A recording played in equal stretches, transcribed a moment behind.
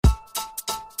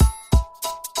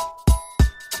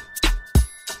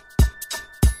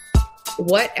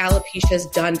what alopecia has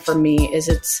done for me is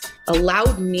it's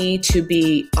allowed me to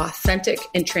be authentic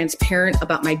and transparent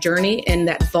about my journey, and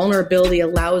that vulnerability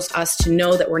allows us to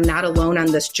know that we're not alone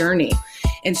on this journey.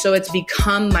 And so it's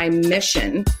become my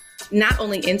mission, not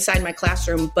only inside my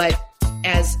classroom, but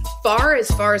as far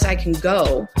as I can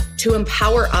go, to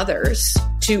empower others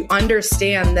to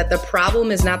understand that the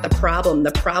problem is not the problem.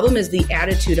 The problem is the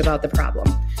attitude about the problem.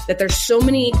 That there's so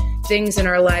many things in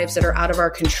our lives that are out of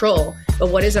our control, but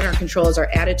what is in our control is our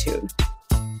attitude.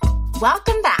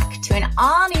 Welcome back to an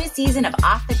all-new season of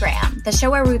Off the Gram, the show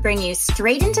where we bring you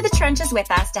straight into the trenches with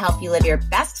us to help you live your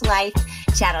best life,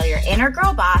 channel your inner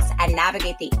girl boss, and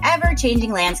navigate the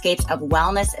ever-changing landscapes of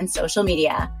wellness and social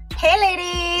media. Hey,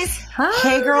 ladies. Hi.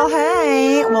 Hey, girl.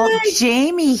 Hey. Well,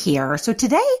 Jamie here. So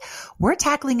today we're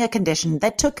tackling a condition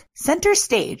that took center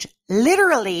stage,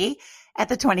 literally, at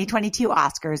the 2022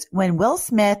 Oscars when Will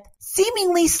Smith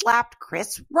seemingly slapped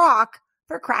Chris Rock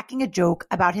for cracking a joke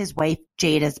about his wife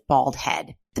Jada's bald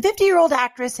head. The 50-year-old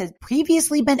actress has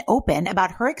previously been open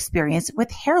about her experience with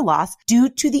hair loss due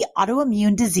to the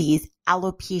autoimmune disease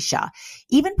alopecia,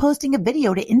 even posting a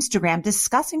video to Instagram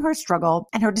discussing her struggle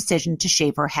and her decision to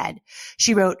shave her head.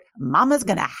 She wrote, "Mama's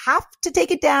gonna have to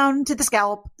take it down to the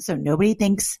scalp so nobody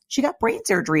thinks she got brain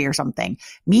surgery or something.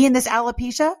 Me and this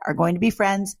alopecia are going to be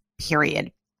friends,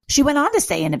 period." She went on to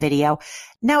say in a video,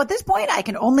 "Now at this point I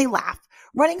can only laugh,"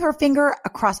 running her finger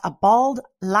across a bald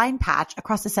line patch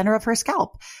across the center of her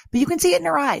scalp. But you can see it in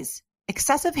her eyes.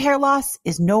 Excessive hair loss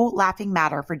is no laughing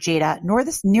matter for Jada, nor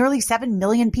the nearly 7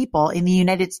 million people in the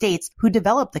United States who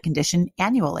develop the condition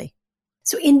annually.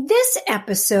 So in this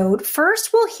episode,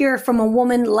 first we'll hear from a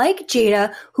woman like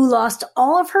Jada who lost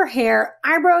all of her hair,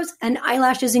 eyebrows, and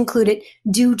eyelashes included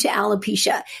due to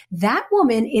alopecia. That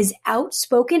woman is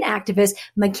outspoken activist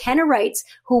McKenna Wrights,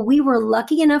 who we were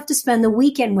lucky enough to spend the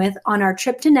weekend with on our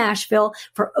trip to Nashville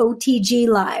for OTG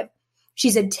Live.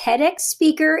 She's a TEDx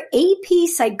speaker, AP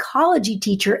psychology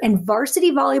teacher, and varsity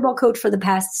volleyball coach for the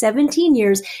past 17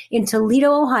 years in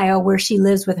Toledo, Ohio, where she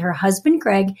lives with her husband,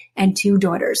 Greg, and 2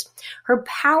 daughters. Her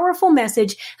powerful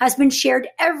message has been shared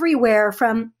everywhere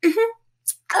from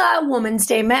Woman's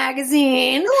Day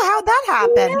magazine. Oh, how'd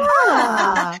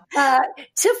that happen?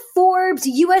 To Forbes,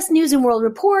 U.S. News and World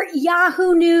Report,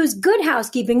 Yahoo News, Good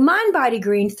Housekeeping, Mind Body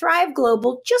Green, Thrive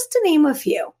Global, just to name a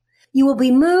few. You will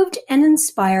be moved and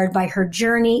inspired by her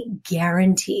journey,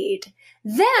 guaranteed.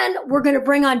 Then we're going to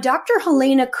bring on Dr.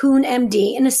 Helena Kuhn,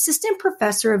 MD, an assistant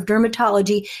professor of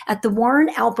dermatology at the Warren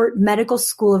Alpert Medical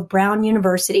School of Brown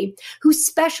University, who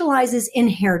specializes in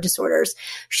hair disorders.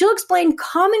 She'll explain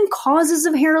common causes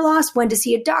of hair loss, when to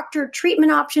see a doctor,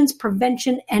 treatment options,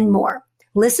 prevention, and more.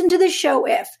 Listen to the show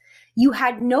if you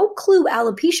had no clue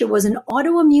alopecia was an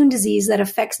autoimmune disease that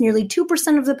affects nearly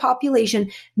 2% of the population,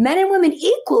 men and women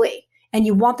equally, and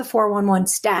you want the 411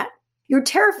 stat. You're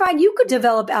terrified you could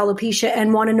develop alopecia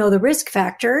and want to know the risk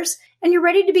factors, and you're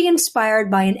ready to be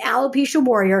inspired by an alopecia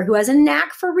warrior who has a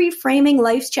knack for reframing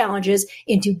life's challenges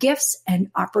into gifts and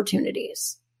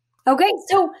opportunities. Okay,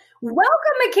 so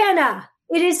welcome, McKenna.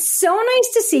 It is so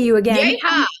nice to see you again.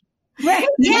 Yeah. Right?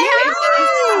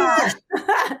 Yeah.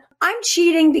 I'm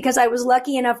cheating because I was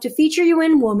lucky enough to feature you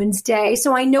in Woman's Day,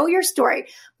 so I know your story.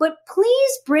 But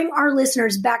please bring our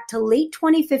listeners back to late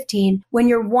 2015 when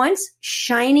your once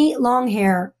shiny long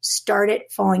hair started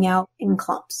falling out in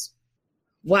clumps.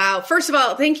 Wow. First of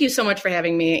all, thank you so much for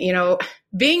having me. You know,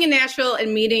 being in Nashville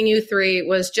and meeting you three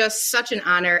was just such an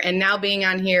honor. And now being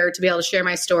on here to be able to share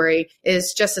my story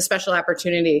is just a special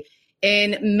opportunity.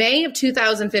 In May of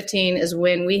 2015 is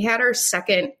when we had our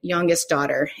second youngest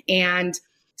daughter. And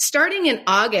starting in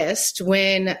August,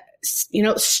 when, you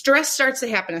know, stress starts to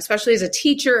happen, especially as a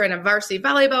teacher and a varsity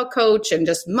volleyball coach and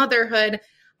just motherhood,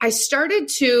 I started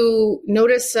to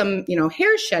notice some, you know,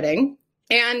 hair shedding.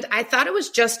 And I thought it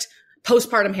was just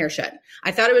postpartum hair shed.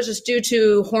 I thought it was just due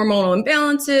to hormonal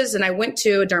imbalances. And I went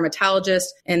to a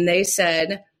dermatologist and they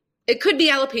said, it could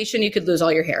be alopecia and you could lose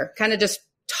all your hair. Kind of just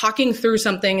talking through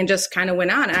something and just kind of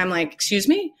went on. And I'm like, excuse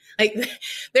me? Like,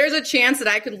 there's a chance that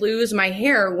I could lose my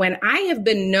hair when I have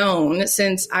been known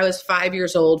since I was 5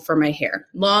 years old for my hair.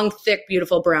 Long, thick,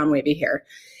 beautiful, brown, wavy hair.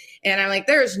 And I'm like,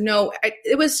 there's no,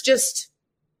 it was just,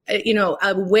 you know,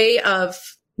 a way of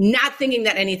not thinking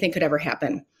that anything could ever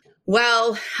happen.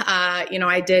 Well, you know,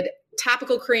 I did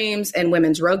topical creams and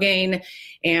women's Rogaine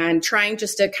and trying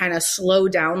just to kind of slow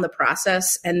down the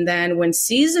process. And then when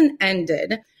season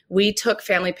ended, we took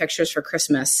family pictures for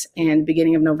Christmas and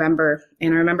beginning of November.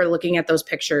 And I remember looking at those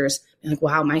pictures and like,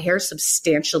 wow, my hair's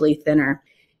substantially thinner.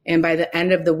 And by the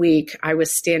end of the week, I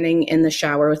was standing in the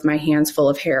shower with my hands full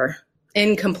of hair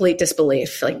in complete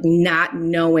disbelief, like not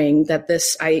knowing that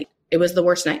it was the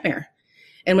worst nightmare.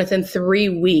 And within 3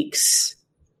 weeks,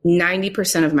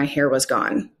 90% of my hair was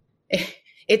gone.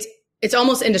 It's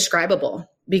almost indescribable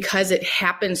because it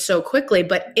happened so quickly.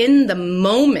 But in the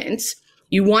moment,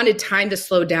 you wanted time to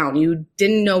slow down. You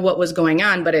didn't know what was going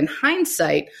on. But in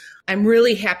hindsight, I'm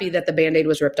really happy that the Band-Aid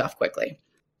was ripped off quickly,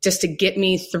 just to get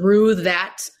me through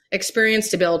that experience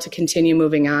to be able to continue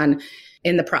moving on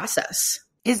in the process.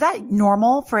 Is that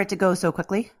normal for it to go so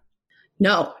quickly?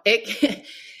 No, it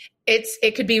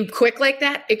could be quick like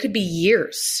that. It could be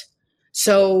years.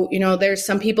 So, there's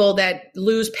some people that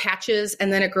lose patches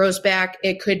and then it grows back.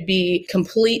 It could be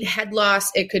complete head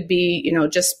loss. It could be,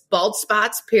 just bald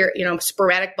spots,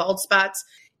 sporadic bald spots.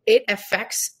 It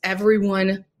affects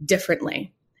everyone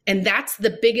differently. And that's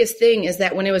the biggest thing, is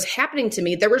that when it was happening to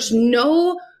me, there was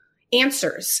no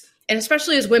answers. And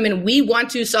especially as women, we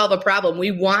want to solve a problem.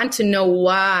 We want to know,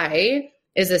 why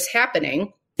is this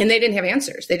happening? And they didn't have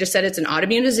answers. They just said it's an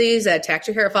autoimmune disease that attacks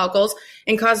your hair follicles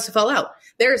and causes to fall out.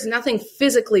 There is nothing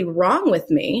physically wrong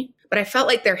with me, but I felt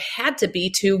like there had to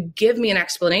be to give me an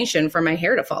explanation for my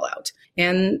hair to fall out.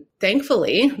 And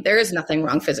thankfully, there is nothing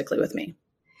wrong physically with me.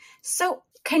 So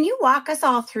can you walk us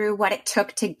all through what it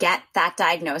took to get that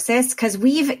diagnosis? Because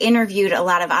we've interviewed a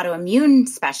lot of autoimmune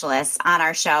specialists on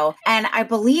our show. And I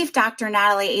believe Dr.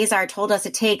 Natalie Azar told us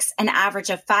it takes an average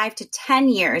of 5 to 10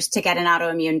 years to get an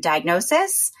autoimmune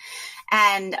diagnosis.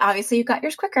 And obviously you got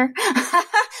yours quicker.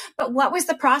 But what was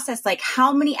the process like?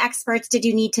 How many experts did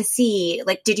you need to see?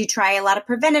 Like, did you try a lot of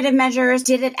preventative measures?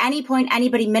 Did at any point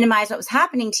anybody minimize what was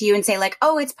happening to you and say like,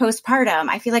 oh, it's postpartum?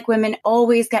 I feel like women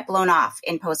always get blown off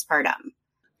in postpartum.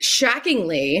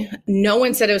 Shockingly, no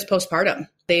one said it was postpartum.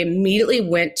 They immediately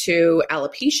went to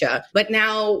alopecia. But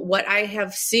now what I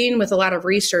have seen with a lot of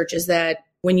research is that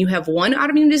when you have one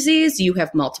autoimmune disease, you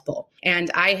have multiple. And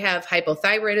I have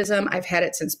hypothyroidism. I've had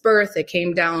it since birth. It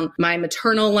came down my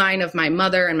maternal line of my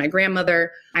mother and my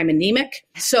grandmother. I'm anemic.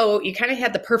 So you kind of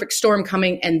had the perfect storm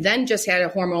coming, and then just had a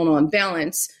hormonal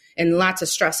imbalance and lots of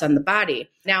stress on the body.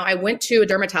 Now, I went to a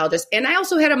dermatologist, and I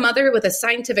also had a mother with a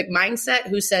scientific mindset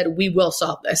who said, we will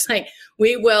solve this. Like,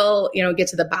 we will, get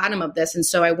to the bottom of this. And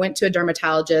so I went to a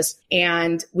dermatologist,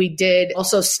 and we did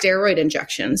also steroid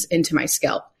injections into my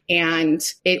scalp, and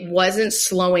it wasn't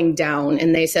slowing down.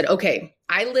 And they said, okay,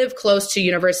 I live close to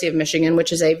University of Michigan,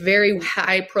 which is a very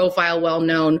high profile,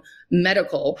 well-known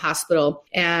medical hospital.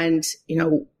 And,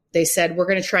 they said, we're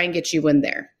going to try and get you in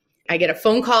there. I get a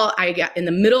phone call. I got in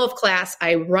the middle of class.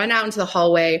 I run out into the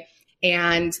hallway,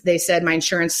 and they said my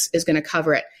insurance is going to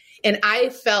cover it. And I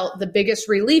felt the biggest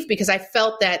relief, because I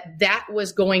felt that that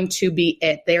was going to be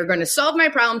it. They are going to solve my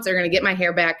problems. They're going to get my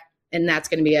hair back, and that's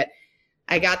going to be it.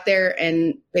 I got there,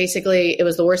 and basically it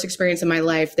was the worst experience of my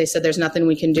life. They said, there's nothing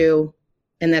we can do.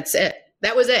 And that's it.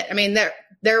 That was it. I mean,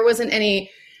 there wasn't any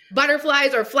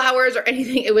butterflies or flowers or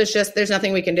anything. It was just, there's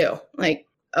nothing we can do. Like,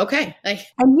 okay. And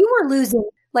you were losing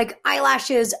like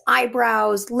eyelashes,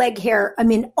 eyebrows, leg hair. I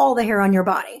mean, all the hair on your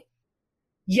body.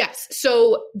 Yes.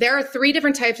 So there are 3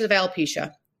 different types of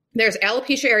alopecia. There's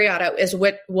alopecia areata, is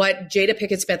what Jada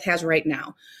Pinkett Smith has right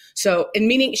now. So, and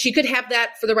meaning she could have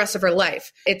that for the rest of her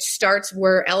life. It starts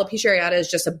where alopecia areata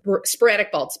is just a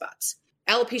sporadic bald spots.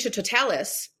 Alopecia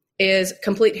totalis is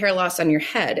complete hair loss on your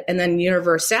head. And then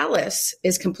universalis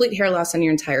is complete hair loss on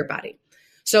your entire body.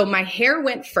 So my hair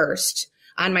went first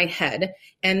on my head.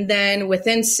 And then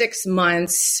within 6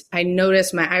 months, I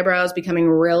noticed my eyebrows becoming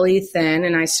really thin,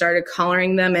 and I started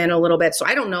coloring them in a little bit. So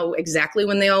I don't know exactly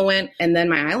when they all went. And then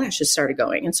my eyelashes started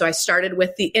going. And so I started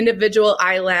with the individual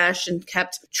eyelash and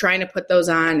kept trying to put those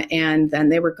on, and then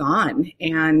they were gone.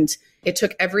 And it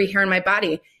took every hair in my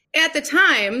body. At the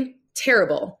time,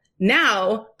 terrible.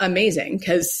 Now, amazing,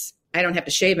 because I don't have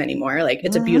to shave anymore. Like,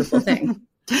 it's a beautiful thing.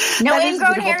 No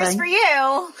ingrown hairs for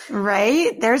you.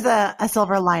 Right? There's a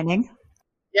silver lining.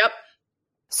 Yep.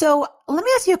 So let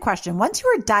me ask you a question. Once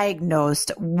you were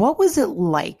diagnosed, what was it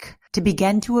like to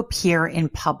begin to appear in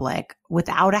public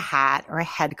without a hat or a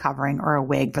head covering or a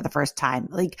wig for the first time?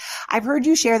 Like, I've heard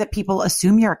you share that people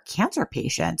assume you're a cancer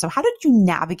patient. So how did you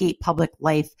navigate public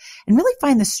life and really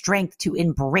find the strength to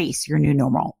embrace your new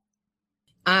normal?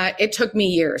 It took me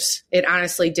years. It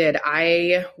honestly did.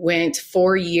 I went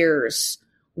 4 years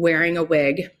wearing a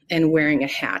wig and wearing a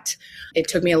hat. It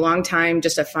took me a long time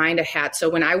just to find a hat. So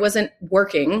when I wasn't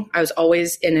working, I was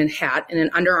always in a hat, in an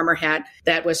Under Armour hat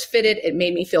that was fitted. It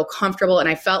made me feel comfortable, and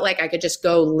I felt like I could just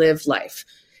go live life.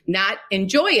 Not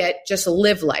enjoy it, just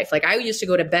live life. Like, I used to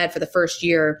go to bed for the first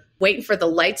year waiting for the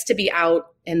lights to be out,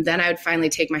 and then I would finally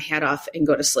take my hat off and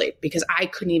go to sleep because I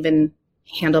couldn't even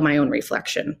handle my own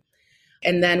reflection.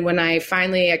 And then when I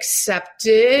finally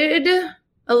accepted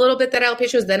a little bit that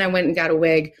alopecia was, then I went and got a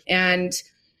wig. And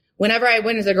whenever I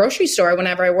went to the grocery store,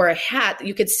 whenever I wore a hat,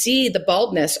 you could see the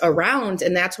baldness around.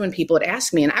 And that's when people would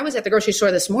ask me. And I was at the grocery store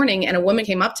this morning and a woman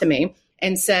came up to me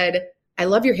and said, I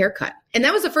love your haircut. And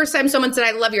that was the first time someone said,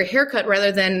 I love your haircut,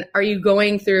 rather than, are you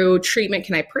going through treatment?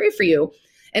 Can I pray for you?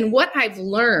 And what I've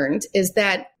learned is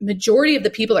that majority of the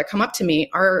people that come up to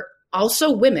me are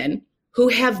also women who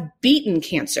have beaten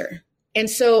cancer. And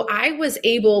so I was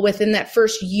able, within that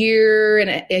first year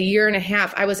and a year and a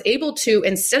half, I was able to,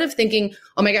 instead of thinking,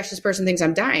 oh my gosh, this person thinks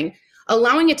I'm dying,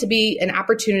 allowing it to be an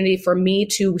opportunity for me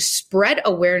to spread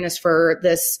awareness for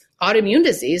this autoimmune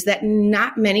disease that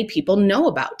not many people know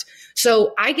about.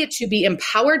 So I get to be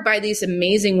empowered by these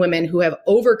amazing women who have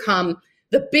overcome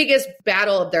the biggest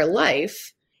battle of their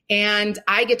life. And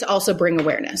I get to also bring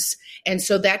awareness. And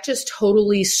so that just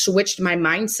totally switched my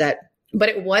mindset. But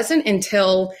it wasn't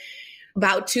until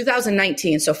about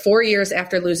 2019, so 4 years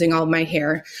after losing all of my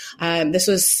hair. This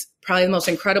was probably the most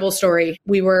incredible story.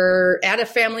 We were at a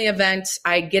family event.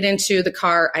 I get into the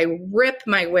car. I rip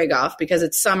my wig off because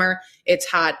it's summer. It's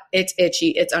hot. It's itchy.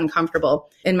 It's uncomfortable.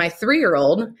 And my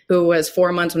 3-year-old, who was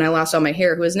 4 months when I lost all my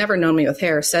hair, who has never known me with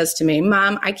hair, says to me,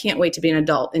 Mom, I can't wait to be an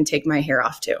adult and take my hair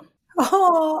off too.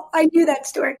 Oh, I knew that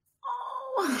story.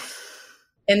 Oh.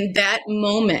 And that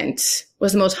moment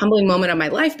was the most humbling moment of my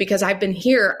life, because I've been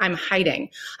here, I'm hiding.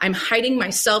 I'm hiding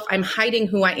myself. I'm hiding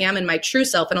who I am and my true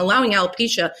self, and allowing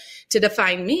alopecia to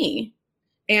define me.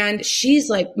 And she's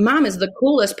like, Mom is the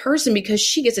coolest person because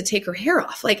she gets to take her hair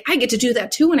off. Like, I get to do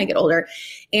that too when I get older.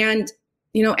 And,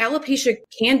 you know, alopecia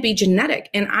can be genetic.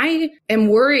 And I am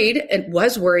worried, and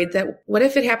was worried, that what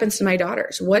if it happens to my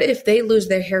daughters? What if they lose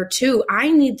their hair too? I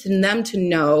need them to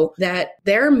know that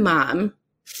their mom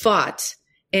fought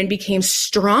and became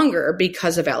stronger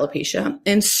because of alopecia,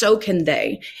 and so can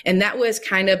they. And that was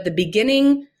kind of the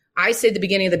beginning, I say the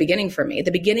beginning of the beginning for me,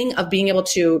 the beginning of being able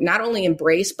to not only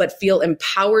embrace, but feel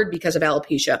empowered because of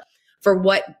alopecia for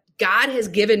what God has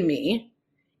given me,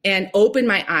 and open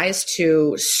my eyes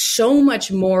to so much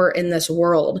more in this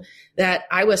world that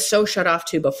I was so shut off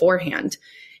to beforehand.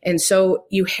 And so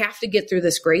you have to get through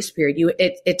this grace period.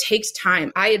 It takes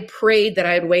time. I had prayed that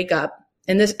I'd wake up.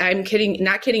 And this, I'm kidding,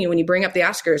 not kidding you, when you bring up the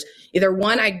Oscars, either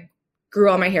one, I grew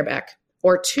all my hair back,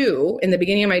 or two, in the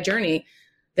beginning of my journey,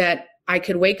 that I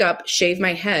could wake up, shave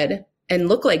my head, and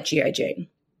look like G.I. Jane.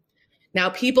 Now,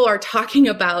 people are talking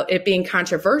about it being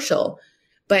controversial,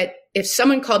 but if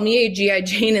someone called me a G.I.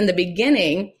 Jane in the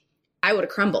beginning, I would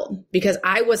have crumbled, because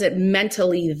I wasn't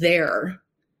mentally there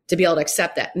to be able to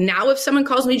accept that. Now, if someone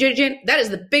calls me G.I. Jane, that is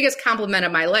the biggest compliment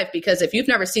of my life, because if you've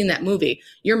never seen that movie,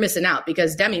 you're missing out,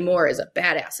 because Demi Moore is a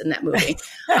badass in that movie.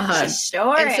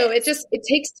 Sure. And so it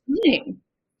takes time.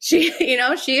 She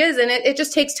is. And it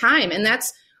just takes time. And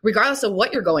that's regardless of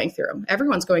what you're going through.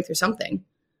 Everyone's going through something.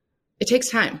 It takes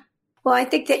time. Well, I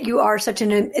think that you are such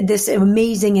this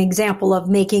amazing example of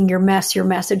making your mess your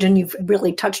message, and you've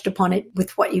really touched upon it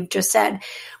with what you've just said.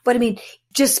 But I mean,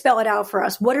 just spell it out for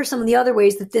us. What are some of the other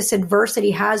ways that this adversity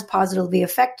has positively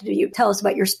affected you? Tell us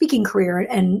about your speaking career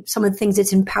and some of the things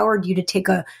it's empowered you to take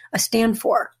a stand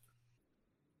for.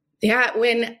 Yeah,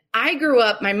 when I grew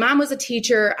up, my mom was a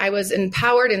teacher. I was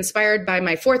empowered, inspired by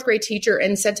my 4th grade teacher,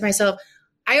 and said to myself,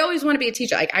 I always want to be a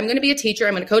teacher. Like, I'm going to be a teacher.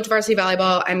 I'm going to coach varsity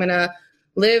volleyball. I'm going to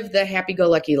live the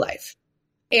happy-go-lucky life.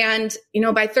 And,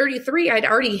 by 33, I'd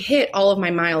already hit all of my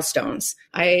milestones.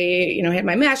 I, had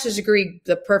my master's degree,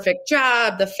 the perfect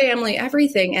job, the family,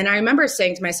 everything. And I remember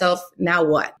saying to myself, now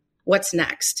what? What's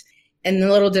next? And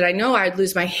little did I know I'd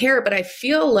lose my hair, but I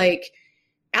feel like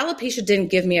alopecia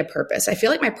didn't give me a purpose. I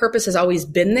feel like my purpose has always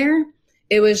been there.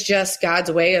 It was just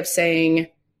God's way of saying,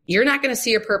 you're not going to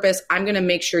see your purpose. I'm going to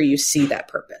make sure you see that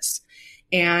purpose.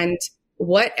 And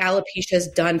what alopecia has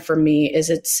done for me is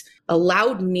it's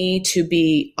allowed me to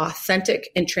be authentic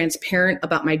and transparent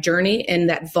about my journey. And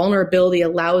that vulnerability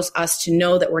allows us to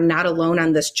know that we're not alone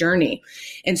on this journey.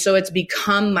 And so it's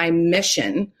become my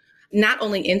mission, not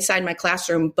only inside my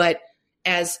classroom, but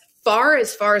as far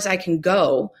as I can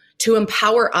go, to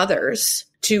empower others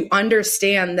to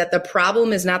understand that the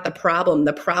problem is not the problem.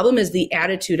 The problem is the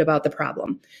attitude about the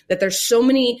problem. That there's so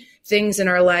many things in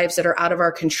our lives that are out of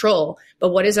our control, but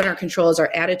what is in our control is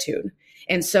our attitude.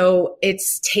 And so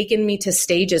it's taken me to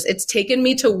stages. It's taken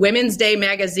me to Women's Day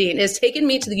magazine. It's taken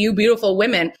me to the You Beautiful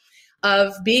Women,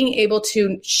 of being able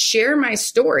to share my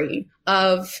story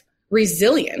of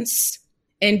resilience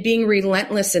and being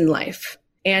relentless in life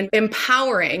and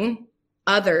empowering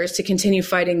others to continue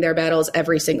fighting their battles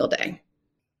every single day.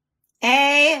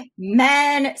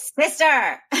 Amen,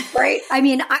 sister. Right? I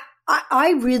mean,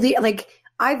 I really, like,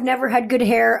 I've never had good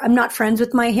hair. I'm not friends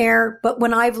with my hair, but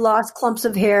when I've lost clumps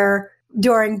of hair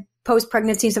during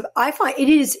post-pregnancy and stuff, I find it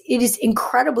is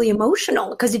incredibly emotional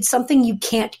because it's something you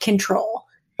can't control.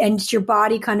 And it's your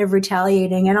body kind of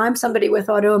retaliating. And I'm somebody with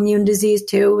autoimmune disease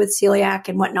too, with celiac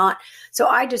and whatnot. So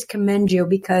I just commend you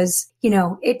because,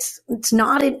 it's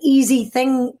not an easy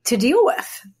thing to deal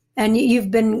with. And you've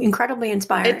been incredibly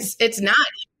inspiring. It's not.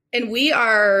 And we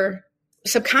are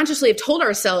subconsciously have told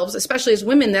ourselves, especially as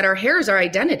women, that our hair is our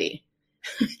identity.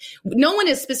 No one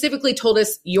has specifically told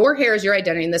us your hair is your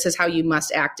identity and this is how you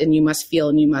must act and you must feel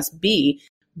and you must be.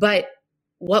 But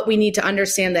what we need to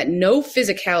understand that no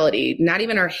physicality, not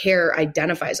even our hair,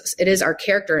 identifies us. It is our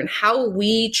character and how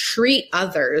we treat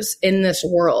others in this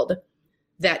world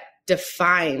that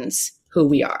defines who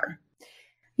we are.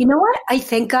 You know what? I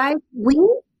think, guys,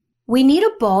 we need a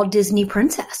bald Disney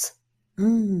princess.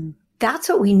 That's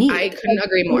what we need. I couldn't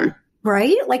agree more.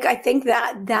 Right? Like, I think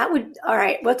that would, all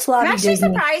right, let's love I'm actually Disney.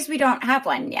 surprised we don't have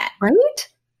one yet. Right?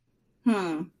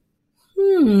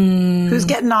 Who's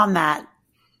getting on that?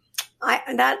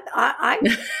 I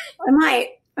might.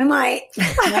 Might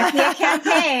be a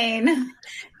campaign.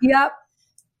 Yep.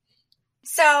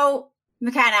 So,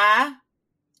 McKenna,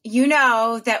 you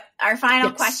know that our final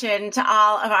question to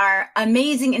all of our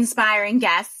amazing, inspiring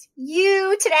guests,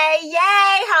 you today, yay,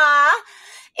 huh,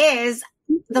 is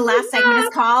the last segment is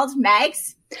called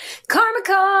Megs. Karma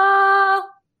Call.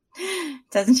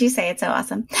 Doesn't she say it so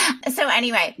awesome? So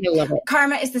anyway, I love it.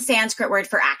 Karma is the Sanskrit word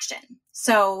for action.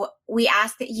 So we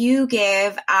ask that you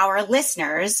give our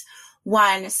listeners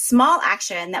one small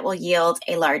action that will yield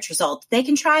a large result they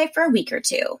can try for a week or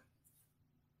two.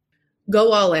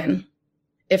 Go all in.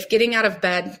 If getting out of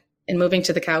bed and moving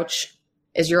to the couch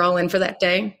is your all in for that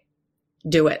day,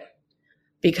 do it.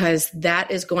 Because that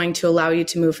is going to allow you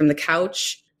to move from the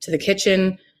couch to the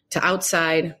kitchen to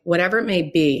outside, whatever it may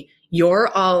be. Your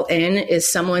all in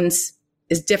is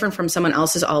different from someone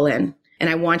else's all in. And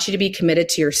I want you to be committed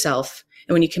to yourself.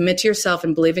 And when you commit to yourself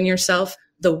and believe in yourself,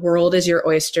 the world is your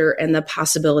oyster and the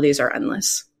possibilities are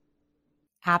endless.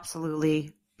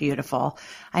 Absolutely beautiful.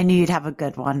 I knew you'd have a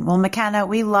good one. Well, McKenna,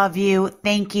 we love you.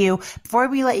 Thank you. Before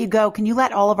we let you go, can you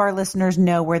let all of our listeners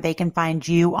know where they can find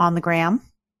you on the gram?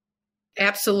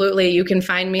 Absolutely. You can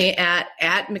find me at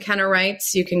McKenna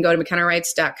Writes. You can go to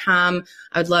McKennaWrites.com.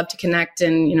 I would love to connect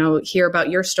and, hear about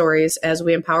your stories as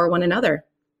we empower one another.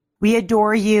 We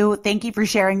adore you. Thank you for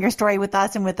sharing your story with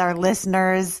us and with our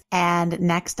listeners. And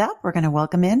next up, we're going to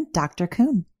welcome in Dr.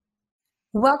 Kuhn.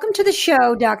 Welcome to the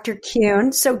show, Dr.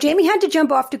 Kuhn. So Jamie had to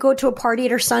jump off to go to a party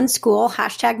at her son's school,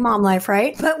 #MomLife,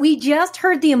 right? But we just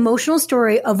heard the emotional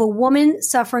story of a woman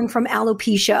suffering from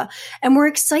alopecia. And we're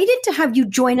excited to have you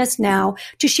join us now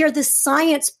to share the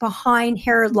science behind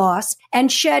hair loss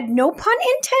and shed, no pun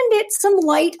intended, some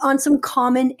light on some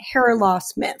common hair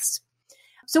loss myths.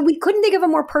 So we couldn't think of a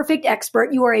more perfect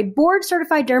expert. You are a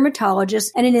board-certified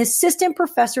dermatologist and an assistant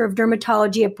professor of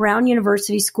dermatology at Brown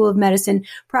University School of Medicine,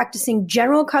 practicing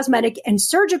general cosmetic and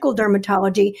surgical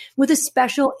dermatology with a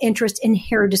special interest in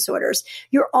hair disorders.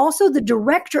 You're also the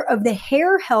director of the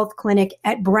Hair Health Clinic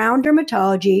at Brown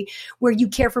Dermatology, where you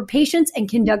care for patients and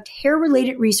conduct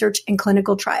hair-related research and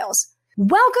clinical trials.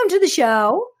 Welcome to the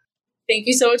show. Thank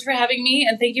you so much for having me,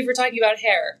 and thank you for talking about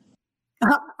hair.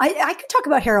 I could talk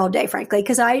about hair all day, frankly,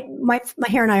 because my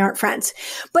hair and I aren't friends.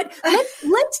 But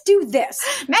let's do this.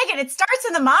 Megan, it starts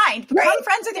in the mind. Become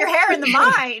friends with your hair in the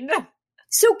mind.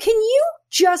 So can you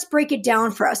just break it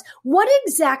down for us? What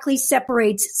exactly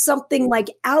separates something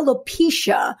like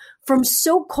alopecia from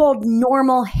so-called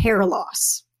normal hair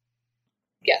loss?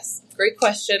 Yes, great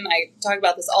question. I talk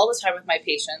about this all the time with my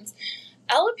patients.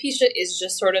 Alopecia is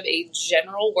just sort of a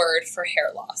general word for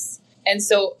hair loss. And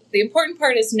so the important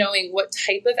part is knowing what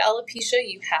type of alopecia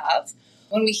you have.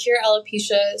 When we hear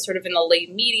alopecia sort of in the lay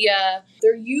media,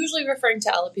 they're usually referring to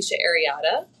alopecia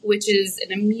areata, which is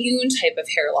an immune type of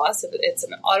hair loss. It's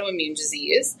an autoimmune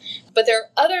disease. But there are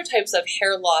other types of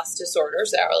hair loss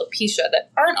disorders, alopecia, that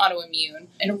aren't autoimmune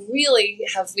and really we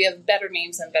have better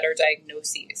names and better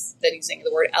diagnoses than using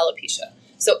the word alopecia.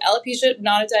 So alopecia,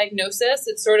 not a diagnosis.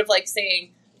 It's sort of like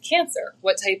saying, cancer.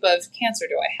 What type of cancer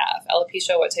do I have?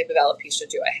 Alopecia, what type of alopecia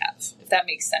do I have? If that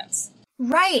makes sense.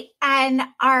 Right. And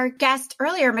our guest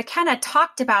earlier, McKenna,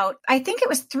 talked about, I think it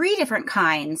was 3 different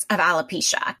kinds of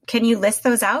alopecia. Can you list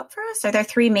those out for us? Are there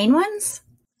 3 main ones?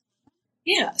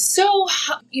 Yeah. So,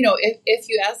 if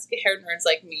you ask hair nerds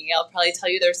like me, I'll probably tell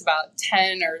you there's about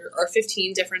 10 or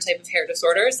 15 different type of hair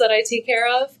disorders that I take care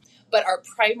of. But our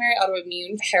primary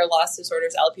autoimmune hair loss disorder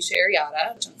is alopecia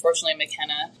areata, which unfortunately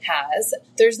McKenna has.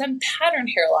 There's then pattern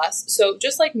hair loss. So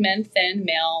just like men thin,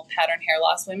 male pattern hair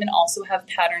loss, women also have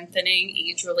pattern thinning,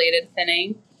 age-related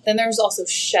thinning. Then there's also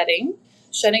shedding.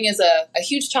 Shedding is a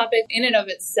huge topic in and of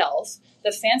itself.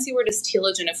 The fancy word is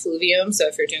telogen effluvium. So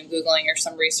if you're doing Googling or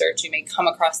some research, you may come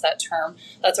across that term.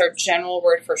 That's our general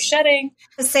word for shedding.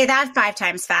 Say that 5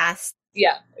 times fast.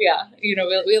 Yeah.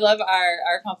 We love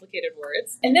our complicated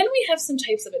words. And then we have some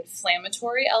types of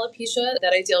inflammatory alopecia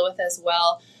that I deal with as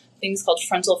well. Things called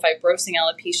frontal fibrosing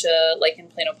alopecia, lichen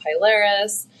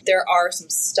planopilaris. There are some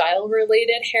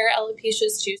style-related hair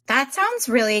alopecias too. That sounds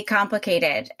really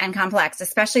complicated and complex,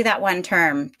 especially that one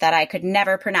term that I could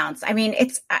never pronounce. I mean,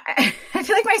 I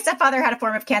feel like my stepfather had a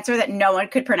form of cancer that no one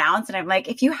could pronounce. And I'm like,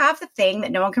 if you have the thing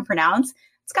that no one can pronounce,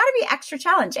 it's got to be extra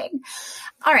challenging.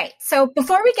 All right. So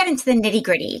before we get into the nitty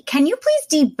gritty, can you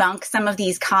please debunk some of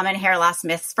these common hair loss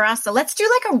myths for us? So let's do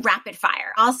like a rapid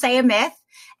fire. I'll say a myth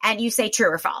and you say true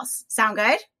or false. Sound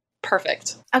good?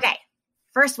 Perfect. Okay.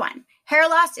 First one. Hair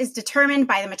loss is determined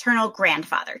by the maternal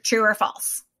grandfather. True or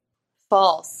false?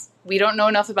 False. We don't know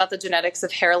enough about the genetics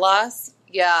of hair loss.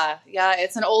 Yeah.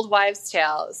 It's an old wives'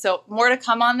 tale. So more to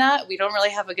come on that. We don't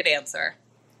really have a good answer.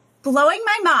 Blowing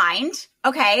my mind.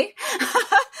 Okay.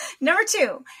 Number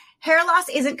 2, hair loss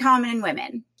isn't common in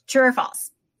women. True or false?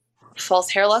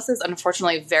 False. Hair loss is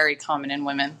unfortunately very common in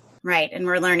women. Right. And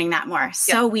we're learning that more.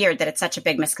 So weird that it's such a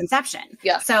big misconception.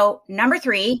 Yeah. So number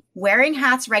 3, wearing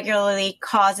hats regularly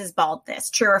causes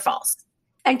baldness. True or false?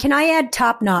 And can I add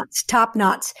top knots,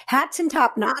 hats and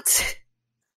top knots?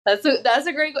 That's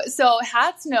a great question. So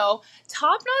hats, no.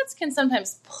 Top knots can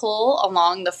sometimes pull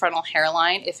along the frontal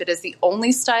hairline if it is the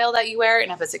only style that you wear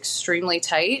and if it's extremely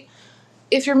tight.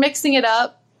 If you're mixing it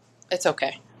up, it's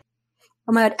okay.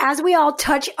 Oh my God. As we all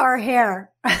touch our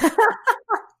hair.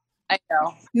 I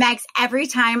know. Megs, every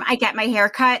time I get my hair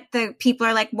cut, the people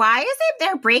are like, why is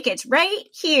there breakage right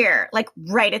here? Like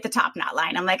right at the top knot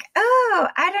line. I'm like, oh,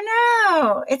 I don't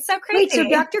know. It's so crazy. Wait, so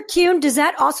Dr. Kuhn, does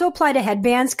that also apply to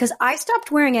headbands? Because I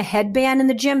stopped wearing a headband in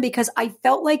the gym because I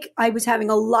felt like I was having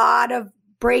a lot of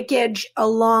breakage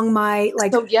along my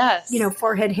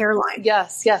forehead hairline.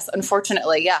 Yes.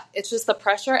 Unfortunately. Yeah. It's just the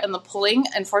pressure and the pulling.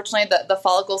 Unfortunately, the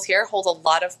follicles here hold a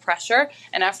lot of pressure.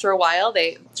 And after a while,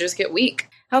 they just get weak.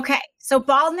 Okay. So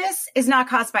baldness is not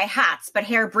caused by hats, but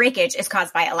hair breakage is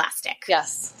caused by elastic.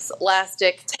 Yes. So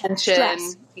elastic, tension.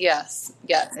 Stress. Yes.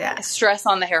 Stress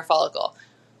on the hair follicle.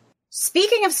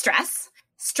 Speaking of stress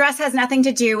has nothing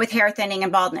to do with hair thinning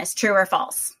and baldness. True or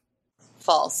false?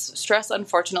 False. Stress,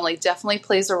 unfortunately, definitely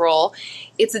plays a role.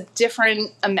 It's a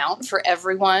different amount for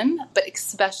everyone, but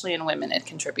especially in women, it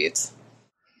contributes.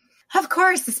 Of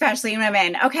course, especially in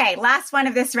women. Okay, last one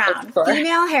of this round.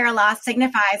 Female hair loss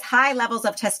signifies high levels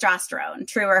of testosterone.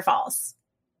 True or false?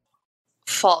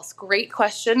 False. Great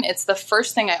question. It's the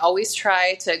first thing I always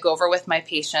try to go over with my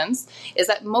patients is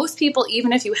that most people,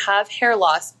 even if you have hair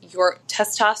loss, your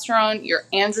testosterone, your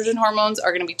androgen hormones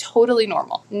are going to be totally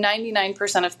normal.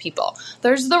 99% of people.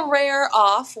 There's the rare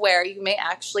off where you may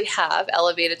actually have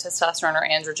elevated testosterone or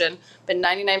androgen, but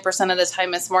 99% of the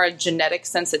time it's more a genetic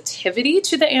sensitivity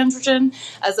to the androgen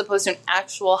as opposed to an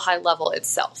actual high level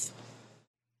itself.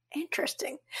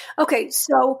 Interesting. Okay,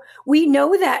 so we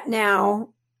know that now.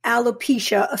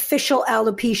 Alopecia, official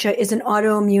alopecia, is an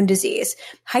autoimmune disease.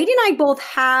 Heidi and I both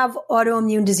have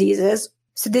autoimmune diseases,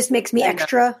 so this makes me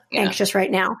extra anxious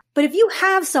right now. But if you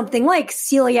have something like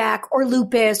celiac or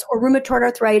lupus or rheumatoid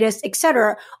arthritis,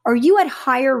 etc., are you at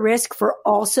higher risk for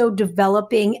also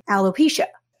developing alopecia?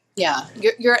 Yeah,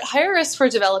 you're at higher risk for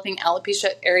developing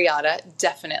alopecia areata,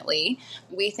 definitely.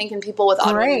 We think in people with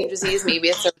autoimmune disease, maybe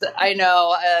it's, a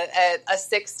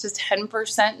 6 to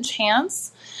 10%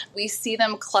 chance. We see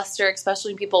them cluster,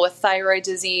 especially in people with thyroid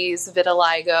disease,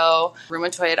 vitiligo,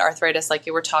 rheumatoid arthritis, like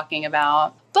you were talking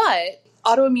about. But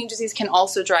autoimmune disease can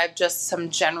also drive just some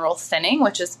general thinning,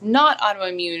 which is not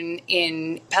autoimmune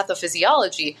in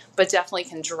pathophysiology, but definitely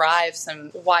can drive some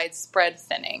widespread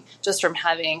thinning just from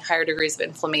having higher degrees of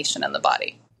inflammation in the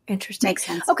body. Interesting. Makes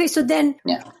sense. Okay, so then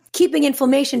keeping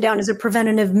inflammation down is a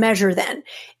preventative measure then.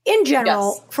 In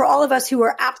general, for all of us who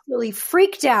are absolutely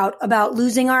freaked out about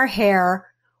losing our hair,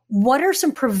 what are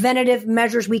some preventative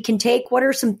measures we can take? What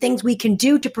are some things we can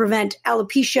do to prevent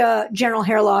alopecia, general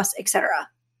hair loss, etc.?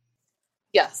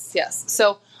 Yes.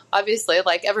 So obviously,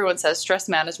 like everyone says, stress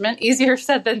management, easier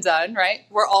said than done, right?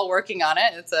 We're all working on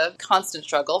it. It's a constant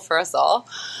struggle for us all.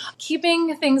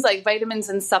 Keeping things like vitamins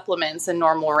and supplements in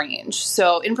normal range.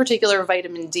 So in particular,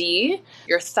 vitamin D,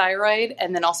 your thyroid,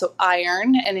 and then also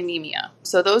iron and anemia.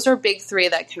 So those are big 3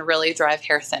 that can really drive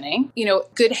hair thinning.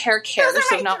 Good hair care,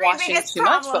 so not washing too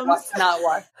much, but not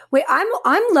wash. Wait,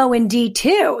 I'm low in D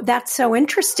too. That's so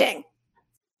interesting.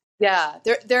 Yeah,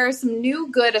 there are some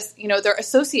new good, there are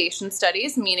association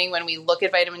studies, meaning when we look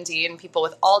at vitamin D in people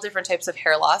with all different types of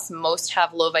hair loss, most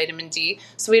have low vitamin D.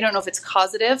 So we don't know if it's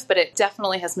causative, but it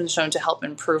definitely has been shown to help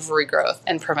improve regrowth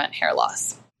and prevent hair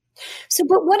loss. So,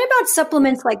 but what about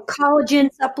supplements like collagen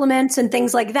supplements and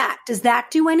things like that? Does that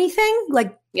do anything?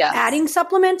 Like adding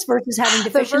supplements versus having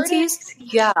deficiencies?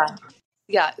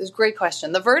 Yeah, it's a great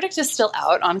question. The verdict is still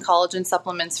out on collagen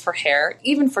supplements for hair,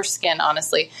 even for skin,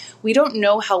 honestly. We don't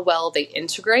know how well they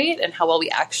integrate and how well we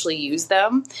actually use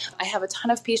them. I have a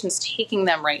ton of patients taking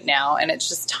them right now, and it's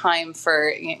just time for,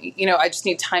 I just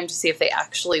need time to see if they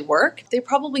actually work. They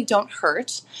probably don't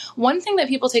hurt. One thing that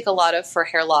people take a lot of for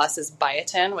hair loss is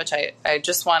biotin, which I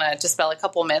just want to dispel a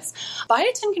couple myths.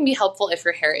 Biotin can be helpful if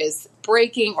your hair is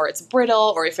breaking or it's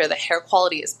brittle or if the hair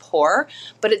quality is poor,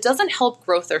 but it doesn't help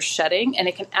growth or shedding, and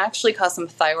it can actually cause some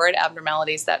thyroid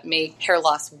abnormalities that make hair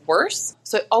loss worse.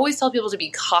 So I always tell people to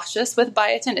be cautious with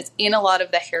biotin. It's in a lot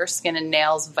of the hair, skin, and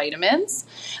nails vitamins.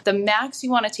 The max you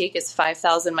want to take is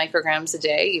 5,000 micrograms a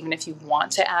day, even if you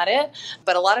want to add it.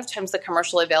 But a lot of times the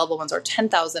commercially available ones are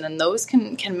 10,000, and those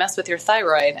can mess with your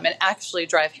thyroid and actually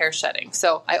drive hair shedding.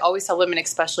 So I always tell women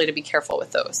especially to be careful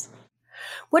with those.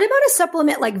 What about a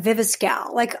supplement like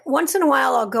Viviscal? Like once in a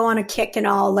while, I'll go on a kick and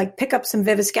I'll like pick up some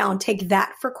Viviscal and take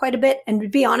that for quite a bit. And to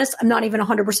be honest, I'm not even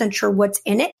 100% sure what's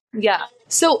in it. Yeah.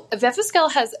 So Viviscal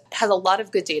has a lot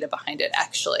of good data behind it,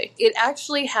 actually. It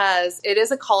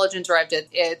is a collagen derived,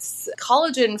 it's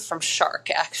collagen from shark,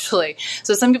 actually.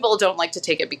 So some people don't like to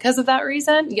take it because of that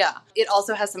reason. Yeah. It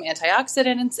also has some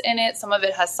antioxidants in it. Some of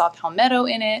it has saw palmetto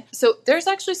in it. So there's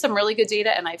actually some really good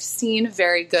data, and I've seen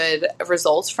very good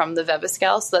results from the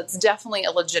Viviscal. So that's definitely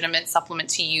a legitimate supplement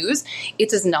to use. It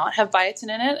does not have biotin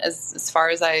in it, as far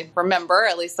as I remember,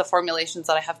 at least the formulations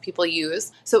that I have people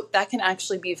use. So that can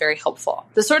actually be very helpful.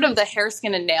 The hair,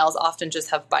 skin, and nails often just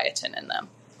have biotin in them.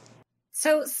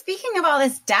 So speaking of all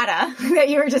this data that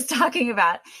you were just talking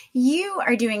about, you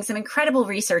are doing some incredible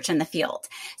research in the field.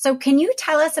 So can you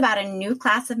tell us about a new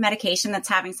class of medication that's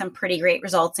having some pretty great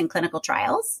results in clinical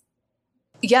trials?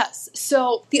 Yes.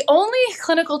 So the only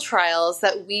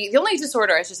the only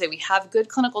disorder, I should say, we have good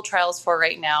clinical trials for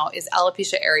right now is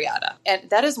alopecia areata. And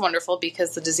that is wonderful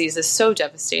because the disease is so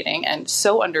devastating and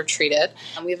so undertreated.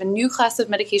 And we have a new class of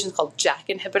medications called JAK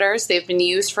inhibitors. They've been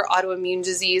used for autoimmune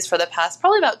disease for the past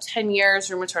probably about 10 years,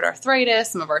 rheumatoid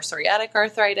arthritis, some of our psoriatic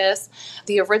arthritis.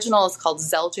 The original is called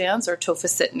Xeljanz or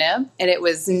tofacitinib, and it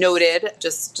was noted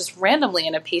just randomly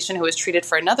in a patient who was treated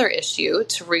for another issue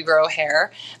to regrow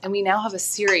hair. And we now have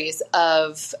a series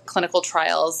of clinical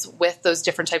trials with those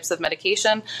different types of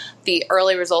medication. The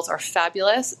early results are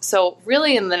fabulous. So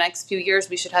really in the next few years,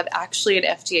 we should have actually an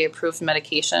FDA-approved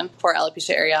medication for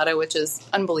alopecia areata, which is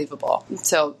unbelievable.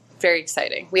 So very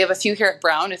exciting. We have a few here at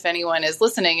Brown. If anyone is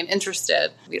listening and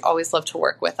interested, we'd always love to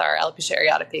work with our alopecia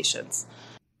areata patients.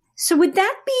 So would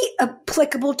that be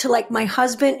applicable to like my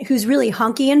husband who's really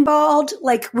hunky and bald?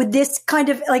 Like would this kind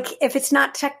of like, if it's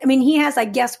not he has, I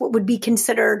guess, what would be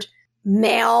considered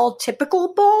male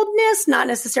typical baldness, not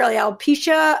necessarily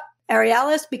alopecia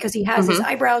arealis because he has his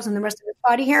eyebrows and the rest of his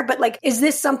body hair. But like, is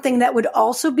this something that would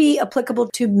also be applicable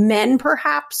to men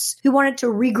perhaps who wanted to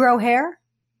regrow hair?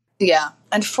 Yeah.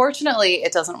 Unfortunately,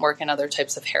 it doesn't work in other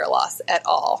types of hair loss at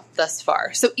all thus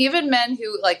far. So even men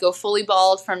who go fully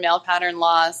bald from male pattern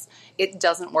loss, it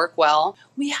doesn't work well.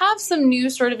 We have some new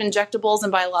sort of injectables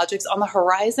and biologics on the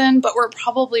horizon, but we're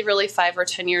probably really 5 or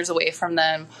 10 years away from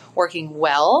them working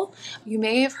well. You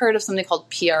may have heard of something called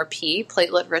PRP,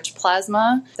 platelet-rich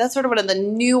plasma. That's sort of one of the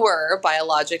newer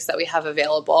biologics that we have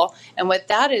available. And what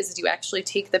that is you actually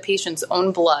take the patient's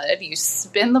own blood, you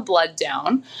spin the blood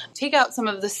down, take out some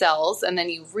of the cells, and then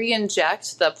you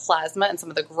re-inject the plasma and some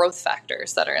of the growth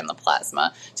factors that are in the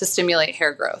plasma to stimulate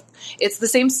hair growth. It's the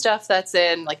same stuff that's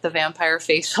in the vampire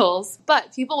facials,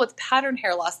 but people with pattern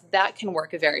hair loss, that can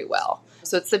work very well.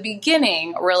 So it's the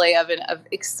beginning really of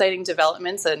exciting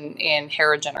developments in hair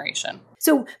regeneration.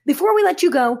 So before we let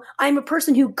you go, I'm a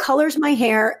person who colors my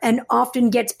hair and often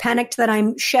gets panicked that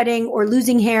I'm shedding or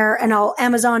losing hair, and I'll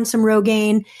Amazon some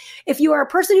Rogaine. If you are a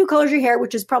person who colors your hair,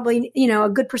 which is probably, a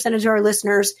good percentage of our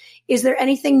listeners, is there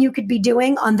anything you could be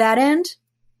doing on that end?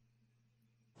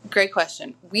 Great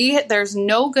question. There's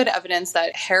no good evidence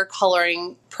that hair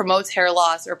coloring promotes hair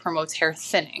loss or promotes hair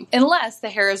thinning, unless the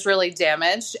hair is really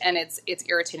damaged and it's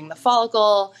irritating the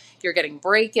follicle, you're getting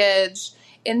breakage.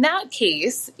 In that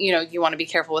case, you want to be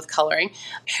careful with coloring.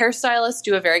 Hairstylists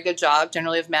do a very good job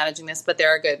generally of managing this, but there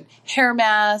are good hair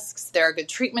masks. There are good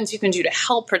treatments you can do to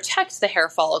help protect the hair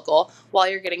follicle while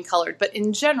you're getting colored. But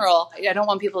in general, I don't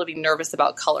want people to be nervous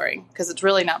about coloring because it's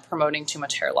really not promoting too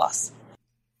much hair loss.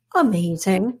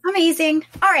 Amazing. Amazing.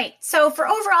 All right. So for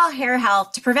overall hair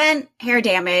health, to prevent hair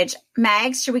damage,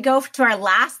 Megs, should we go to our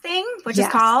last thing, which is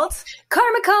called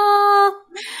Karma Call?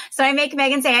 So I make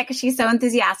Megan say it because she's so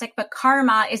enthusiastic, but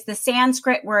karma is the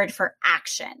Sanskrit word for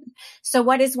action. So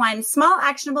what is one small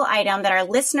actionable item that our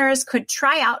listeners could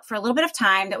try out for a little bit of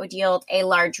time that would yield a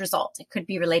large result? It could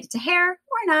be related to hair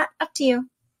or not. Up to you.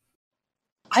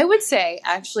 I would say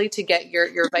actually to get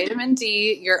your vitamin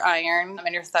D, your iron,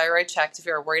 and your thyroid checked if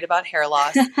you're worried about hair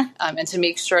loss, and to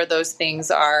make sure those things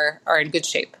are in good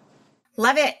shape.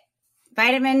 Love it.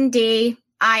 Vitamin D,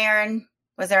 iron.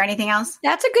 Was there anything else?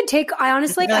 That's a good take. I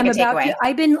honestly,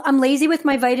 I'm lazy with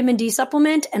my vitamin D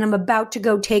supplement, and I'm about to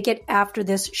go take it after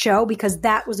this show because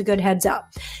that was a good heads up.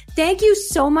 Thank you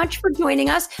so much for joining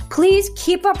us. Please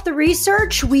keep up the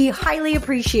research. We highly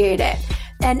appreciate it.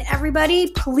 And everybody,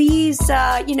 please,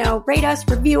 rate us,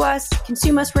 review us,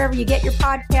 consume us wherever you get your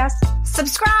podcasts.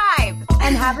 Subscribe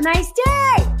and have a nice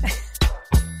day.